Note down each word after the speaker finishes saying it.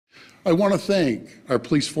I want to thank our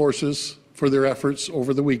police forces for their efforts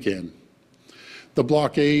over the weekend. The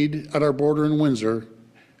blockade at our border in Windsor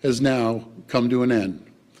has now come to an end.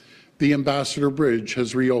 The Ambassador Bridge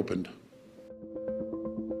has reopened.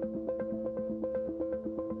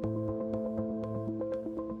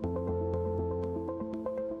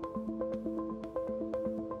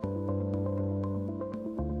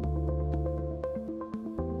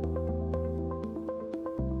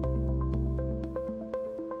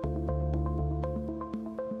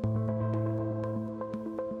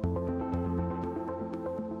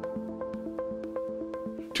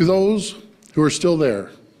 To those who are still there,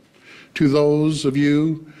 to those of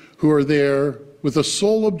you who are there with the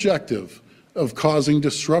sole objective of causing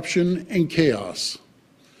disruption and chaos,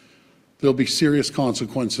 there'll be serious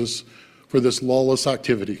consequences for this lawless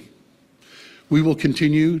activity. We will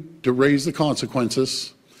continue to raise the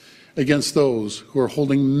consequences against those who are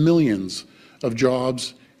holding millions of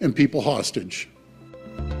jobs and people hostage.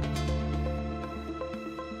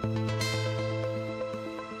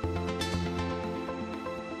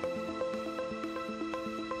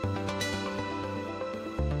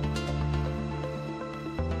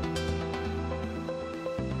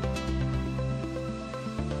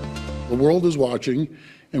 The world is watching,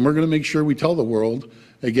 and we're going to make sure we tell the world,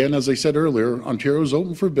 again, as I said earlier, Ontario is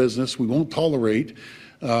open for business. We won't tolerate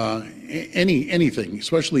anything,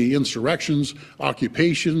 especially insurrections,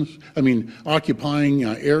 occupying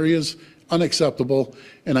areas, unacceptable.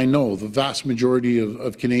 And I know the vast majority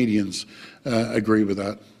of Canadians agree with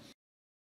that.